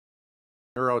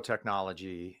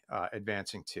neurotechnology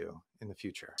advancing to in the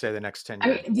future? Say the next 10 I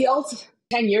years. mean, the ultimate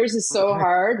 10 years is so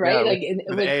hard, Yeah, right? Like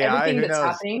with with AI, everything who that's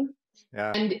knows? happening.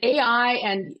 Yeah. And AI,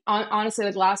 and honestly,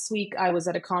 like last week, I was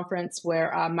at a conference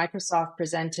where Microsoft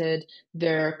presented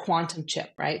their quantum chip,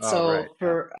 right? Oh, right. So Yeah.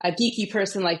 for a geeky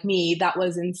person like me, that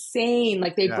was insane.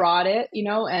 Like they Yeah. brought it, you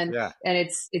know, and Yeah.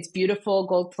 it's beautiful,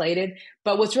 gold plated.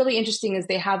 But what's really interesting is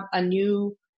they have a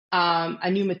new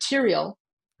material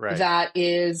Right. that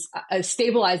is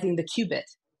stabilizing the qubit,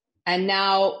 and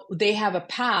now they have a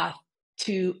path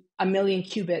to 1 million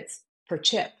qubits per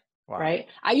chip. Wow. Right.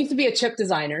 I used to be a chip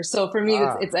designer. So for me,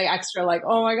 Ah, it's like extra like,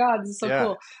 oh my God, this is so yeah.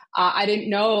 cool. I didn't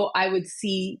know I would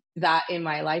see that in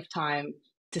my lifetime,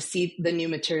 to see the new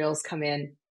materials come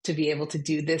in to be able to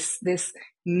do this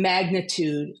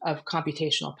magnitude of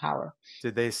computational power.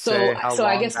 Did they So, say how so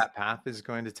I long guess that path is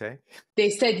going to take? they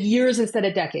said years instead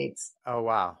of decades. Oh,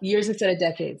 wow. Years instead of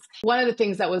decades. One of the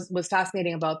things that was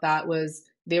fascinating about that was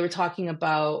they were talking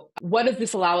about, what does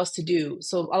this allow us to do?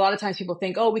 So a lot of times people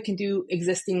think, oh, we can do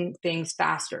existing things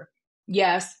faster.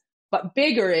 Yes, but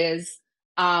bigger is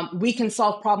we can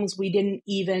solve problems we didn't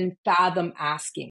even fathom asking.